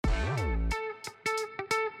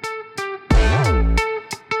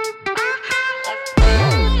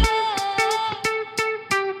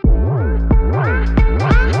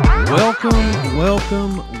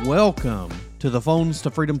Welcome to the Phones to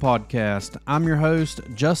Freedom podcast. I'm your host,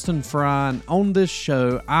 Justin Fry, and on this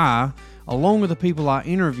show, I, along with the people I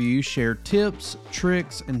interview, share tips,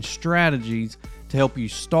 tricks, and strategies to help you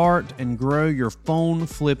start and grow your phone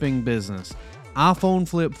flipping business. I phone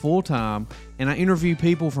flip full-time, and I interview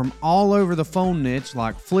people from all over the phone niche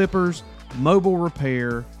like flippers, mobile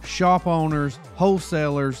repair, shop owners,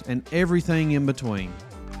 wholesalers, and everything in between.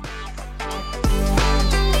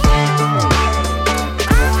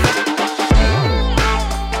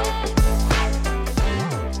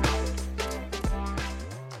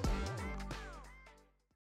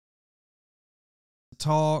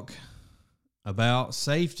 Talk about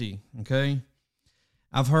safety, okay?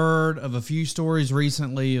 I've heard of a few stories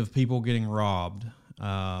recently of people getting robbed.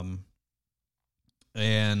 And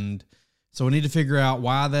so we need to figure out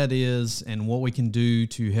why that is and what we can do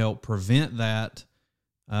to help prevent that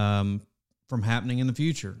from happening in the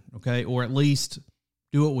future, okay? Or at least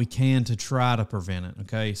do what we can to try to prevent it,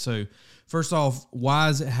 okay? So first off, why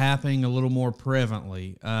is it happening a little more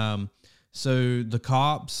prevalently? So the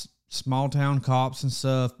cops, small town cops and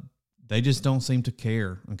stuff, they just don't seem to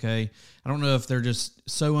care, okay? I don't know if they're just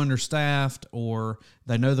so understaffed or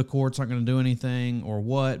they know the courts aren't going to do anything or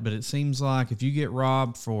what, but it seems like if you get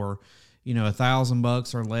robbed for,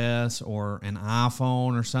 $1,000 or less or an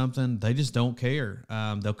iPhone or something, they just don't care.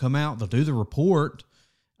 They'll come out, they'll do the report,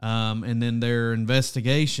 and then their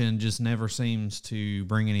investigation just never seems to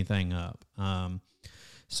bring anything up.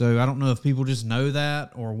 So I don't know if people just know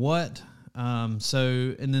that or what. And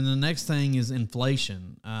then the next thing is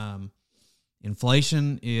inflation.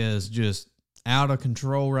 Inflation is just out of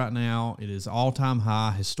control right now. It is all-time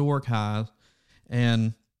high, historic highs.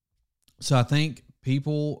 And so I think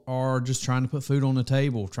people are just trying to put food on the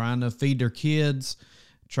table, trying to feed their kids,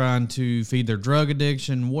 trying to feed their drug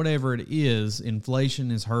addiction, whatever it is.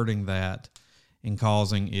 Inflation is hurting that and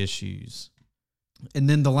causing issues. And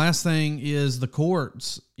then the last thing is the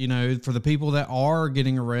courts. For the people that are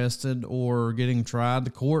getting arrested or getting tried,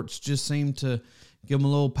 the courts just seem to give them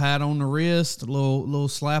a little pat on the wrist, a little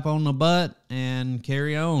slap on the butt, and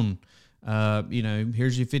carry on.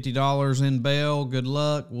 Here's your $50 in bail. Good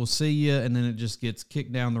luck. We'll see you. And then it just gets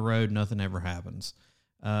kicked down the road. Nothing ever happens.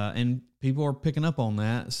 And people are picking up on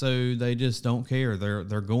that, so they just don't care.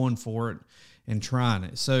 They're going for it and trying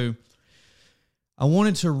it. So I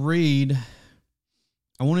wanted to read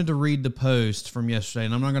the post from yesterday,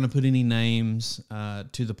 and I'm not going to put any names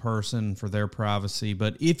to the person for their privacy,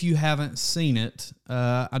 but if you haven't seen it,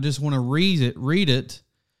 I just want to read it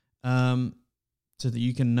so that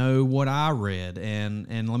you can know what I read,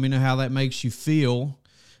 and let me know how that makes you feel,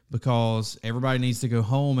 because everybody needs to go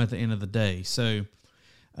home at the end of the day. So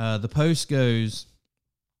the post goes,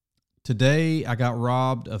 "Today I got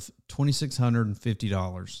robbed of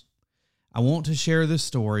 $2,650. I want to share this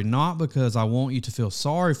story not because I want you to feel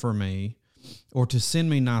sorry for me or to send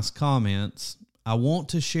me nice comments. I want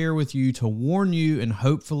to share with you to warn you, and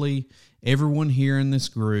hopefully everyone here in this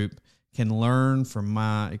group can learn from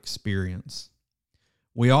my experience.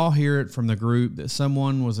 We all hear it from the group that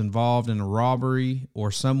someone was involved in a robbery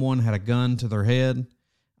or someone had a gun to their head.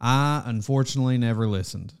 I, unfortunately, never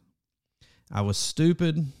listened. I was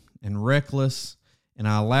stupid and reckless, and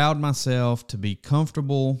I allowed myself to be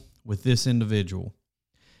comfortable with this individual.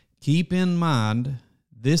 Keep in mind,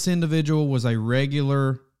 this individual was a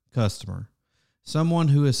regular customer, someone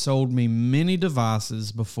who has sold me many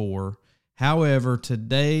devices before. However,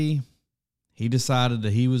 today he decided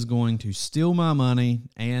that he was going to steal my money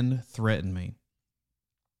and threaten me.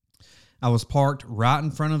 I was parked right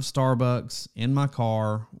in front of Starbucks in my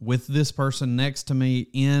car with this person next to me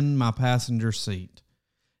in my passenger seat.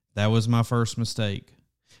 That was my first mistake.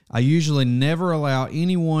 I usually never allow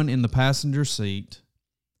anyone in the passenger seat.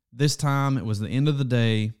 This time it was the end of the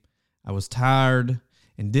day. I was tired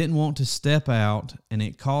and didn't want to step out, and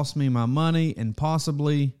it cost me my money and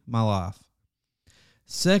possibly my life.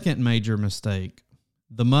 Second major mistake.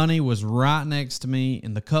 The money was right next to me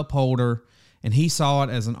in the cup holder, and he saw it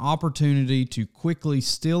as an opportunity to quickly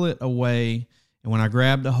steal it away. And when I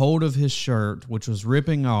grabbed a hold of his shirt, which was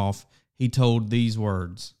ripping off, he told these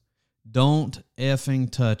words: "Don't effing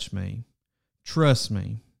touch me. Trust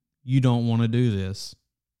me, you don't want to do this."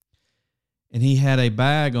 And he had a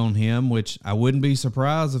bag on him, which I wouldn't be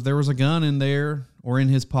surprised if there was a gun in there or in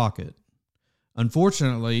his pocket.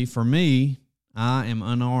 Unfortunately for me, I am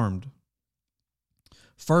unarmed.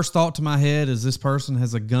 First thought to my head is this person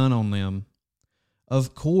has a gun on them.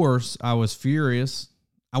 Of course, I was furious.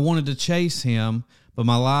 I wanted to chase him, but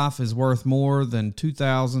my life is worth more than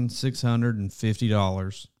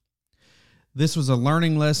 $2,650. This was a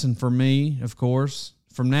learning lesson for me, of course.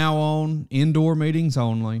 from now on, indoor meetings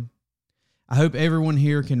only. I hope everyone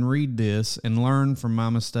here can read this and learn from my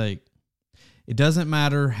mistake. It doesn't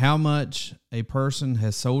matter how much a person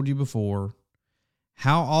has sold you before,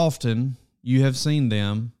 how often you have seen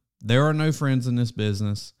them. There are no friends in this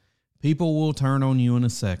business. People will turn on you in a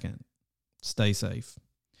second. Stay safe.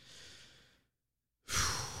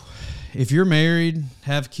 If you're married,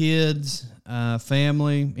 have kids,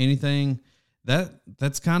 family, anything,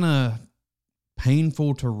 that's kind of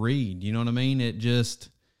painful to read. You know what I mean?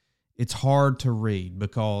 It's hard to read,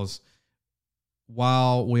 because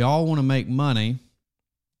while we all want to make money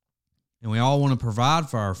and we all want to provide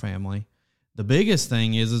for our family, the biggest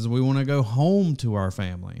thing is we want to go home to our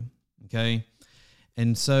family. Okay.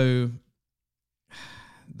 And so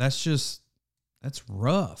that's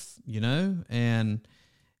rough, and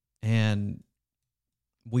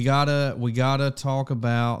we gotta talk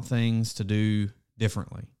about things to do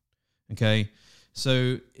differently. Okay.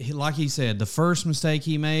 So like he said, the first mistake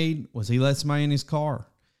he made was he let somebody in his car.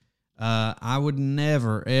 I would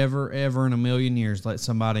never, ever, ever in a million years let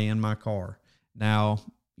somebody in my car. Now,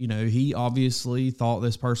 he obviously thought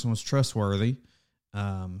this person was trustworthy,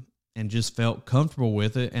 and just felt comfortable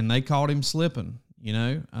with it, and they caught him slipping,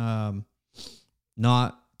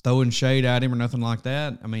 not throwing shade at him or nothing like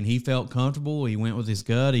that. I mean, he felt comfortable. He went with his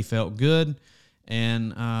gut. He felt good,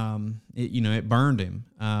 and it burned him.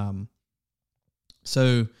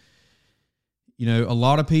 So, a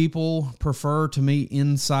lot of people prefer to meet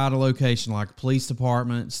inside a location like police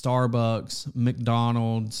department, Starbucks,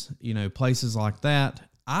 McDonald's, places like that.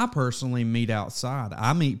 I personally meet outside.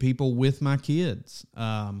 I meet people with my kids.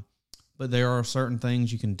 But there are certain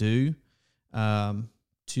things you can do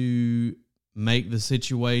to make the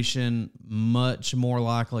situation much more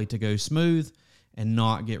likely to go smooth and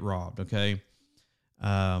not get robbed, okay?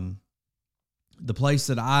 The place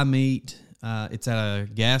that I meet, it's at a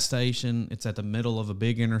gas station. It's at the middle of a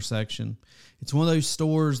big intersection. It's one of those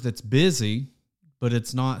stores that's busy, but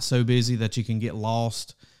it's not so busy that you can get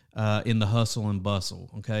lost in the hustle and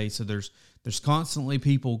bustle, okay? So there's constantly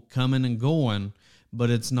people coming and going, but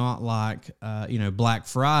it's not like, Black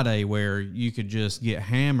Friday where you could just get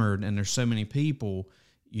hammered and there's so many people,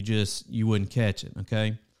 you wouldn't catch it,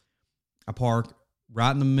 okay? I park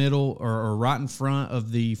right in the middle or right in front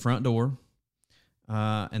of the front door.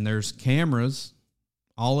 And there's cameras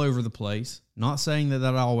all over the place. Not saying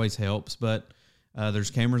that always helps, but there's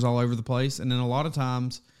cameras all over the place. And then a lot of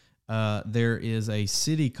times there is a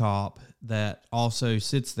city cop that also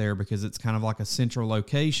sits there because it's kind of like a central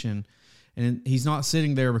location. And he's not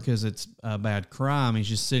sitting there because it's a bad crime. He's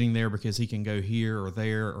just sitting there because he can go here or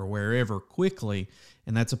there or wherever quickly.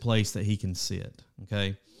 And that's a place that he can sit,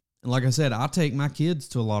 okay? And like I said, I take my kids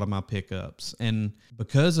to a lot of my pickups. And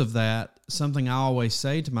because of that, something I always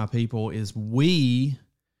say to my people is we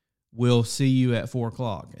will see you at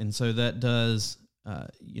 4:00. And so that does,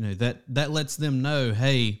 that lets them know,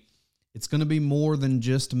 hey, it's going to be more than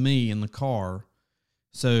just me in the car.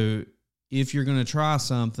 So if you're going to try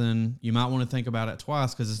something, you might want to think about it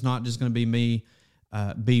twice, because it's not just going to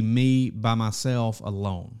be me by myself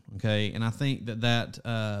alone. Okay. And I think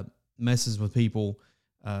that messes with people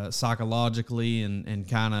psychologically and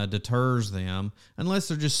kind of deters them, unless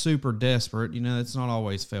they're just super desperate. It's not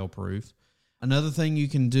always fail proof. Another thing you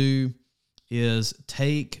can do is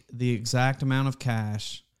take the exact amount of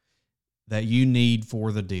cash that you need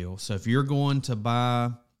for the deal. So if you're going to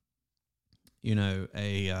buy, an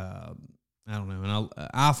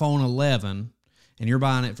iPhone 11 and you're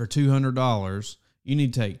buying it for $200, you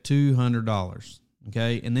need to take $200.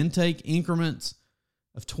 Okay. And then take increments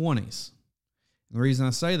of 20s. The reason I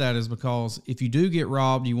say that is because if you do get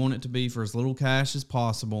robbed, you want it to be for as little cash as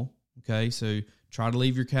possible. Okay, so try to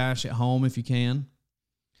leave your cash at home if you can.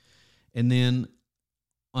 And then,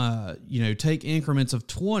 take increments of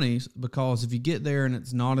 20s, because if you get there and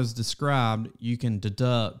it's not as described, you can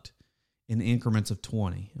deduct in increments of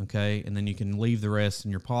 20, okay? And then you can leave the rest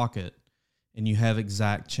in your pocket and you have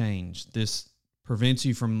exact change. This prevents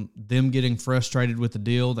you from them getting frustrated with the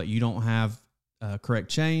deal that you don't have correct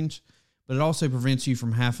change. But it also prevents you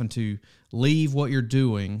from having to leave what you're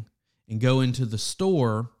doing and go into the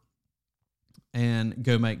store and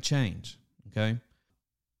go make change, okay?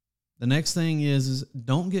 The next thing is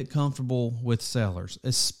don't get comfortable with sellers,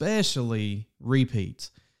 especially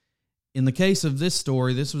repeats. In the case of this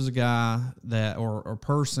story, this was a guy or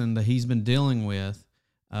person that he's been dealing with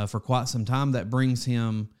for quite some time that brings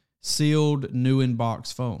him sealed new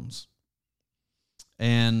in-box phones.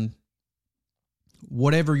 And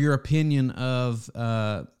whatever your opinion of,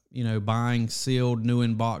 buying sealed new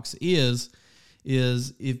in box is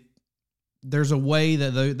if there's a way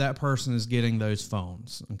that that person is getting those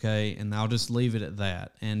phones, okay? And I'll just leave it at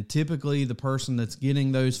that. And typically the person that's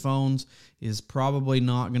getting those phones is probably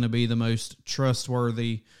not going to be the most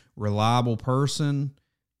trustworthy, reliable person,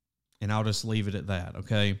 and I'll just leave it at that,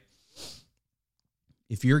 okay?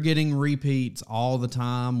 If you're getting repeats all the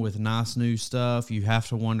time with nice new stuff, you have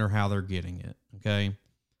to wonder how they're getting it, okay?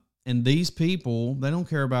 And these people, they don't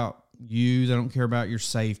care about you. They don't care about your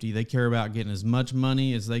safety. They care about getting as much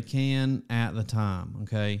money as they can at the time,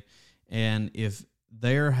 okay? And if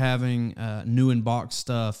they're having new in box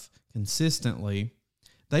stuff consistently,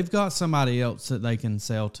 they've got somebody else that they can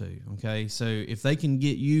sell to, okay? So if they can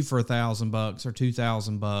get you for $1,000 or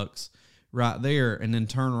 $2,000 right there and then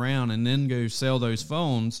turn around and then go sell those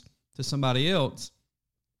phones to somebody else,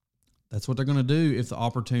 that's what they're going to do if the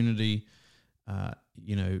opportunity,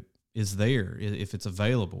 is there, if it's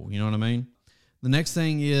available. You know what I mean? The next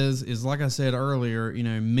thing is like I said earlier,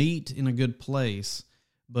 meet in a good place,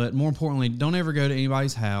 but more importantly, don't ever go to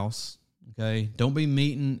anybody's house. Okay. Don't be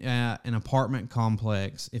meeting at an apartment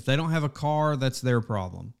complex. If they don't have a car, that's their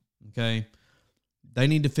problem. Okay. They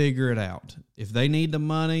need to figure it out. If they need the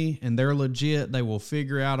money and they're legit, they will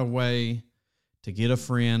figure out a way to get a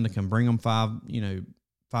friend that can bring them $5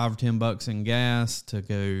 or $10 in gas to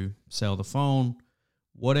go sell the phone.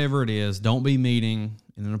 Whatever it is, don't be meeting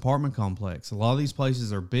in an apartment complex. A lot of these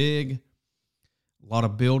places are big, a lot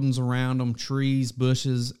of buildings around them, trees,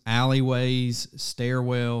 bushes, alleyways,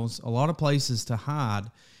 stairwells, a lot of places to hide.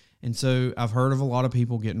 And so I've heard of a lot of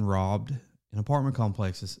people getting robbed in apartment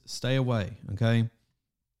complexes. Stay away, okay?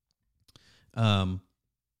 And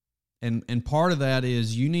part of that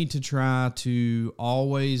is you need to try to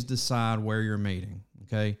always decide where you're meeting,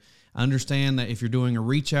 okay? I understand that if you're doing a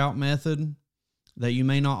reach out method, that you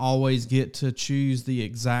may not always get to choose the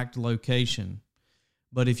exact location.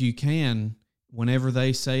 But if you can, whenever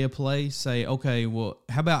they say a place, say, okay, well,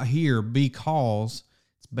 how about here because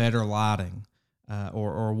it's better lighting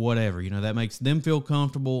or whatever. That makes them feel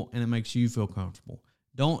comfortable and it makes you feel comfortable.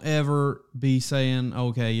 Don't ever be saying,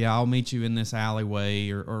 okay, yeah, I'll meet you in this alleyway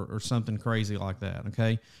or something crazy like that,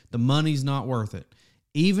 okay? The money's not worth it.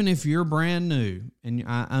 Even if you're brand new, and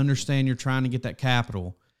I understand you're trying to get that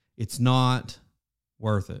capital, it's not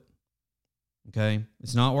worth it. Okay?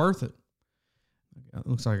 It's not worth it. It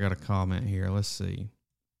looks like I got a comment here. Let's see.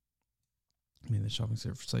 The shopping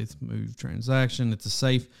center for safe move transaction. It's a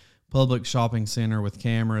safe public shopping center with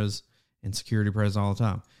cameras and security present all the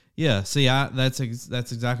time. Yeah, see, that's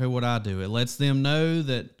exactly what I do. It lets them know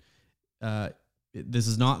that this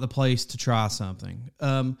is not the place to try something.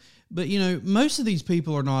 But, most of these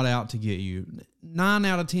people are not out to get you. 9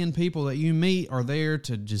 out of 10 people that you meet are there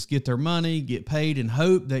to just get their money, get paid, and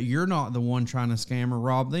hope that you're not the one trying to scam or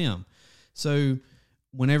rob them. So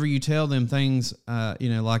whenever you tell them things,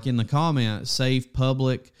 like in the comment, safe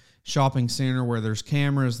public shopping center where there's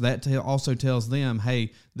cameras, that also tells them,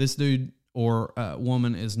 hey, this dude or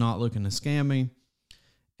woman is not looking to scam me,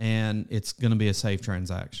 and it's going to be a safe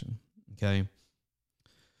transaction. Okay.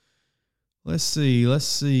 Let's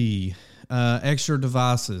see. Extra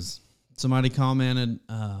devices. Somebody commented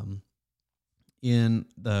in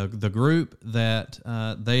the group that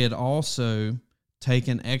they had also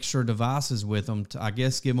taken extra devices with them to, I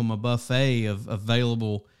guess, give them a buffet of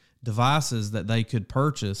available devices that they could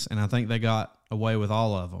purchase, and I think they got away with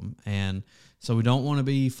all of them. And so we don't want to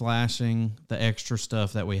be flashing the extra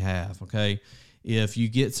stuff that we have, okay? If you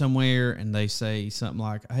get somewhere and they say something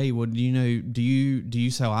like, hey, well, do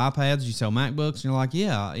you sell iPads? Do you sell MacBooks? And you're like,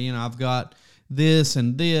 yeah, I've got this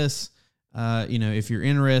and this. If you're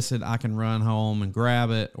interested, I can run home and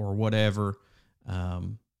grab it or whatever.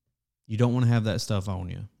 You don't want to have that stuff on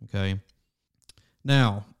you, okay?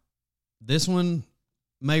 Now, this one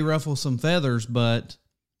may ruffle some feathers, but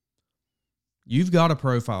you've got to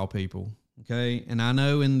profile people, okay? And I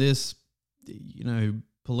know in this,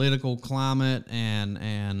 political climate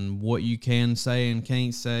and what you can say and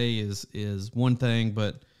can't say is one thing,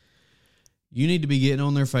 but you need to be getting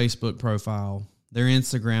on their Facebook profile, their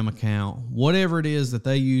Instagram account, whatever it is that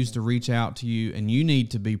they use to reach out to you, and you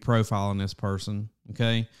need to be profiling this person,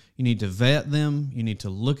 okay? You need to vet them. You need to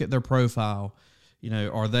look at their profile.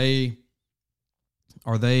 Are they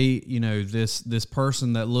this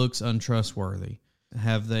person that looks untrustworthy?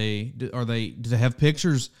 Do they have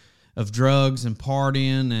pictures of drugs and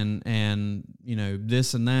partying and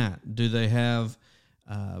this and that? Do they have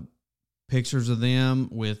pictures of them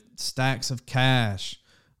with stacks of cash,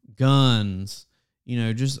 guns,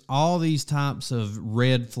 just all these types of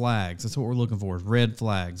red flags? That's what we're looking for, is red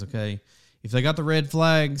flags, okay? If they got the red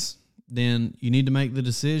flags, then you need to make the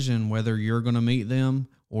decision whether you're going to meet them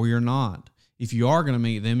or you're not. if you are going to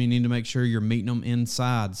meet them, you need to make sure you're meeting them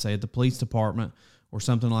inside, say at the police department or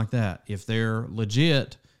something like that. If they're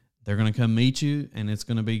legit, they're going to come meet you and it's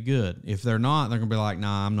going to be good. If they're not, they're going to be like,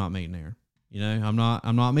 nah, I'm not meeting there. I'm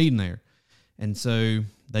not meeting there. And so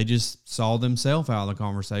they just saw themselves out of the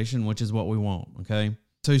conversation, which is what we want. Okay.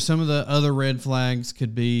 So some of the other red flags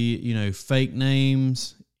could be, fake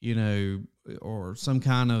names, or some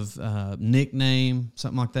kind of nickname,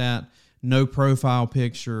 something like that. No profile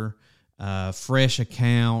picture, fresh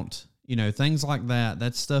account, things like that.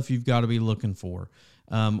 That's stuff you've got to be looking for.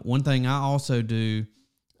 One thing I also do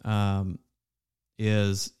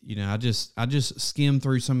is, I just skim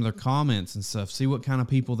through some of their comments and stuff, see what kind of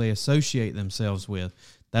people they associate themselves with.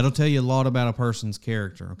 That'll tell you a lot about a person's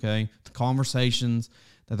character, okay? The conversations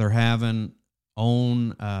that they're having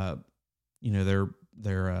on, their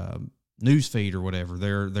news feed or whatever,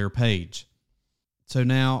 their page. So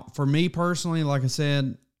now, for me personally, like I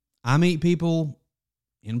said, I meet people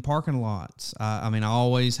in parking lots. I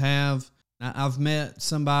always have. I've met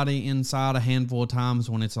somebody inside a handful of times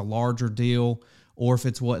when it's a larger deal, or if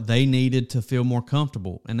it's what they needed to feel more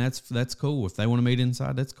comfortable. And that's cool. If they want to meet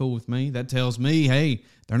inside, that's cool with me. That tells me, hey,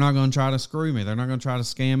 they're not going to try to screw me. They're not going to try to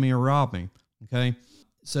scam me or rob me. Okay.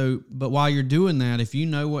 So, but while you're doing that, if you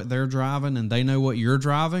know what they're driving and they know what you're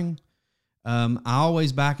driving, I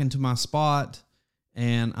always back into my spot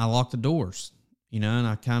and I lock the doors, and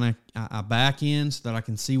I back in so that I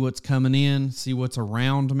can see what's coming in, see what's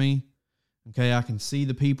around me. Okay. I can see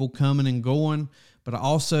the people coming and going, but I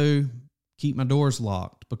also keep my doors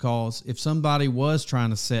locked, because if somebody was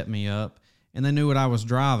trying to set me up and they knew what I was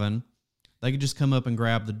driving, they could just come up and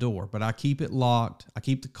grab the door. But I keep it locked. I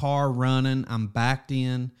keep the car running. I'm backed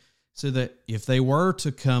in so that if they were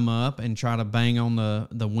to come up and try to bang on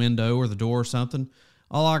the window or the door or something,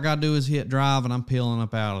 all I got to do is hit drive and I'm peeling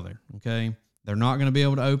up out of there. Okay. They're not going to be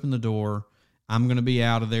able to open the door. I'm going to be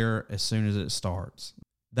out of there as soon as it starts.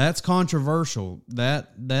 That's controversial. That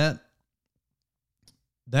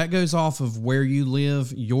goes off of where you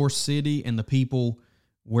live, your city, and the people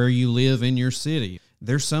where you live in your city.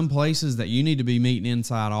 There's some places that you need to be meeting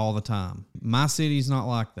inside all the time. My city's not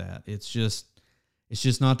like that. It's just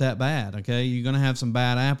not that bad, okay? You're going to have some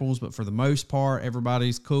bad apples, but for the most part,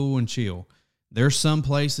 everybody's cool and chill. There's some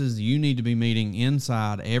places you need to be meeting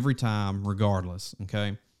inside every time regardless,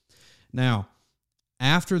 okay? Now,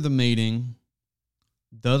 after the meeting,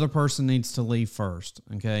 the other person needs to leave first,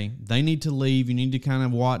 okay? They need to leave. You need to kind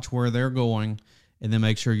of watch where they're going and then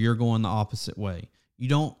make sure you're going the opposite way. You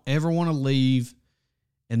don't ever want to leave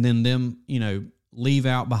and then them, leave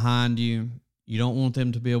out behind you. You don't want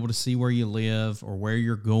them to be able to see where you live or where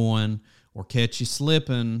you're going or catch you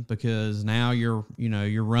slipping because now you're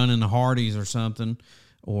running the Hardee's or something.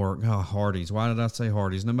 Or Hardee's. Why did I say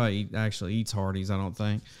Hardee's? Nobody actually eats Hardee's, I don't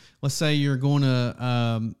think. Let's say you're going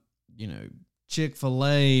to,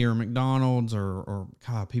 Chick-fil-A or McDonald's or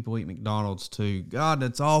God, people eat McDonald's too. God,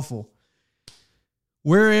 that's awful.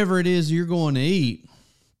 Wherever it is you're going to eat,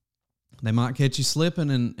 they might catch you slipping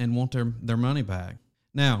and want their money back.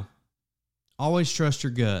 Now, always trust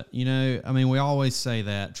your gut. We always say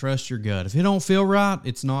that. Trust your gut. If it don't feel right,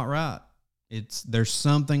 it's not right. There's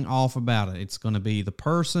something off about it. It's going to be the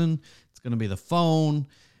person. It's going to be the phone.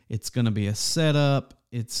 It's going to be a setup.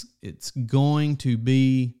 It's going to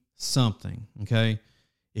be something, okay?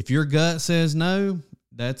 If your gut says no,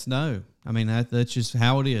 that's no. That's just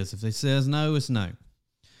how it is. If it says no, it's no.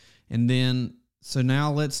 And then, so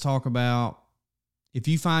now let's talk about if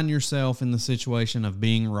you find yourself in the situation of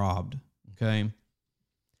being robbed, okay?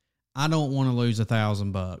 I don't want to lose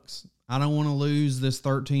 $1,000. I don't want to lose this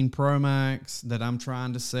 13 Pro Max that I'm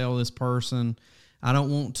trying to sell this person. I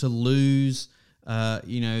don't want to lose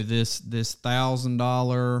this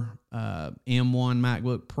 $1,000 M1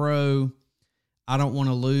 MacBook Pro. I don't want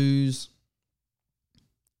to lose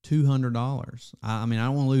 $200. I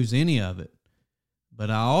don't want to lose any of it. But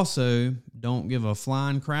I also don't give a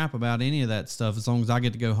flying crap about any of that stuff as long as I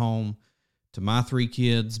get to go home to my 3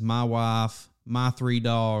 kids, my wife, my 3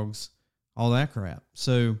 dogs, all that crap.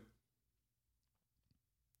 So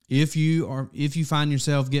if you find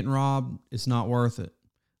yourself getting robbed, it's not worth it.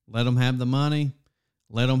 Let them have the money,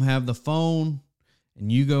 let them have the phone,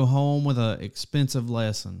 and you go home with an expensive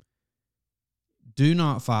lesson. Do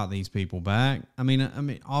not fight these people back.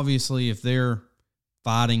 Obviously, if they're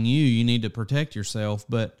fighting you, you need to protect yourself,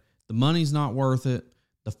 but the money's not worth it.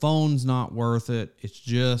 The phone's not worth it. It's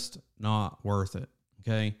just not worth it,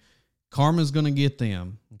 okay? Karma's going to get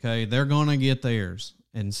them, okay? They're going to get theirs.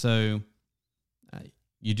 And so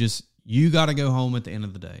you got to go home at the end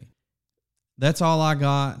of the day. That's all I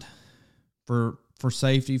got for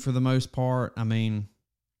safety for the most part.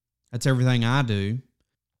 That's everything I do.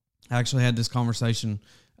 I actually had this conversation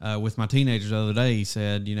with my teenagers the other day. He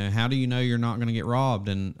said, how do you know you're not going to get robbed?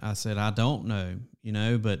 And I said, I don't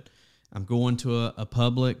know, but I'm going to a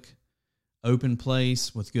public, open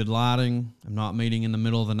place with good lighting. I'm not meeting in the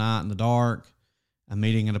middle of the night in the dark. I'm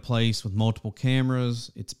meeting at a place with multiple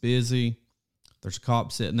cameras. It's busy. There's a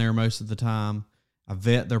cop sitting there most of the time. I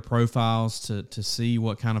vet their profiles to see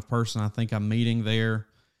what kind of person I think I'm meeting there.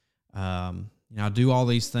 I do all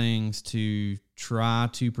these things to try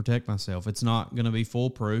to protect myself. It's not going to be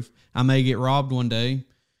foolproof. I may get robbed one day,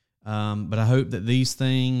 but I hope that these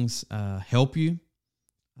things help you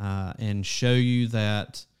and show you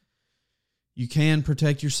that you can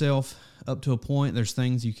protect yourself up to a point. There's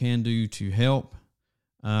things you can do to help.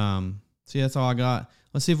 That's all I got.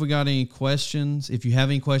 Let's see if we got any questions. If you have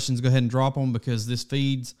any questions, go ahead and drop them because this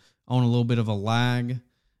feed's on a little bit of a lag.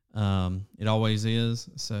 It always is.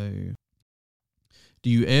 So, do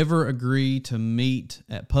you ever agree to meet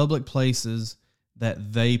at public places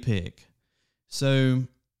that they pick? So,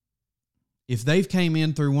 if they've came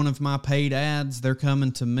in through one of my paid ads, they're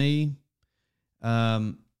coming to me.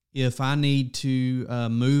 If I need to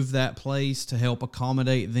move that place to help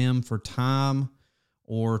accommodate them for time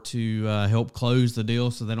or to help close the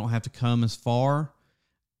deal so they don't have to come as far,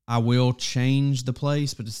 I will change the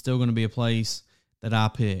place, but it's still going to be a place that I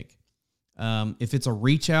pick. If it's a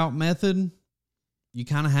reach out method, you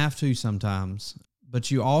kind of have to sometimes,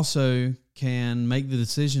 but you also can make the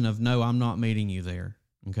decision of, no, I'm not meeting you there.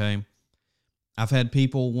 Okay. I've had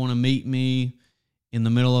people want to meet me in the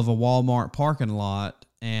middle of a Walmart parking lot,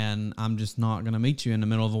 and I'm just not going to meet you in the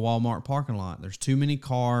middle of a Walmart parking lot. There's too many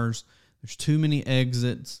cars. There's too many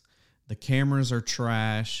exits. The cameras are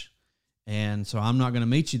trash. And so I'm not going to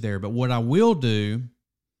meet you there. But what I will do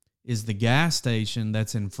is the gas station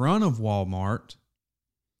that's in front of Walmart,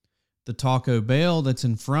 the Taco Bell that's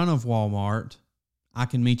in front of Walmart, I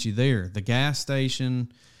can meet you there. The gas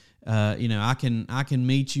station, I can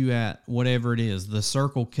meet you at whatever it is. The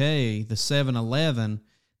Circle K, the 7-Eleven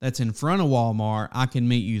that's in front of Walmart, I can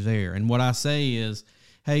meet you there. And what I say is,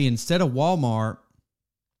 hey, instead of Walmart,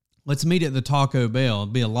 let's meet at the Taco Bell.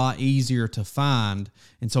 It'd be a lot easier to find,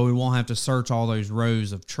 and so we won't have to search all those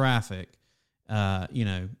rows of traffic. And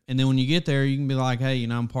then when you get there, you can be like, hey,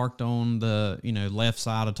 I'm parked on the, left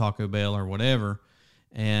side of Taco Bell or whatever.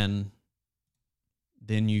 And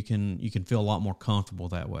then you can feel a lot more comfortable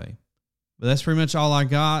that way. But that's pretty much all I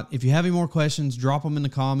got. If you have any more questions, drop them in the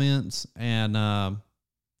comments and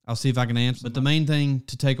I'll see if I can answer. But the main thing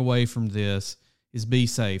to take away from this is be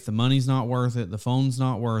safe. The money's not worth it. The phone's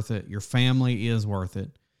not worth it. Your family is worth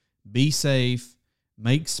it. Be safe.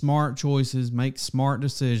 Make smart choices. Make smart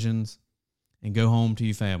decisions. And go home to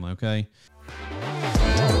your family, okay?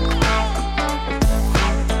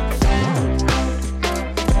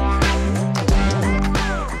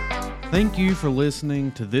 Thank you for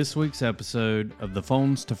listening to this week's episode of the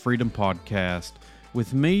Phones to Freedom podcast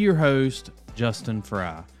with me, your host, Justin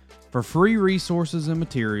Fry. For free resources and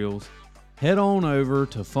materials, head on over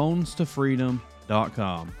to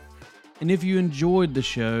phonestofreedom.com. And if you enjoyed the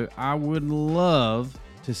show, I would love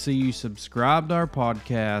to see you subscribe to our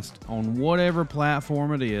podcast on whatever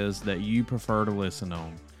platform it is that you prefer to listen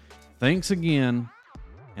on. Thanks again,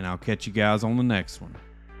 and I'll catch you guys on the next one.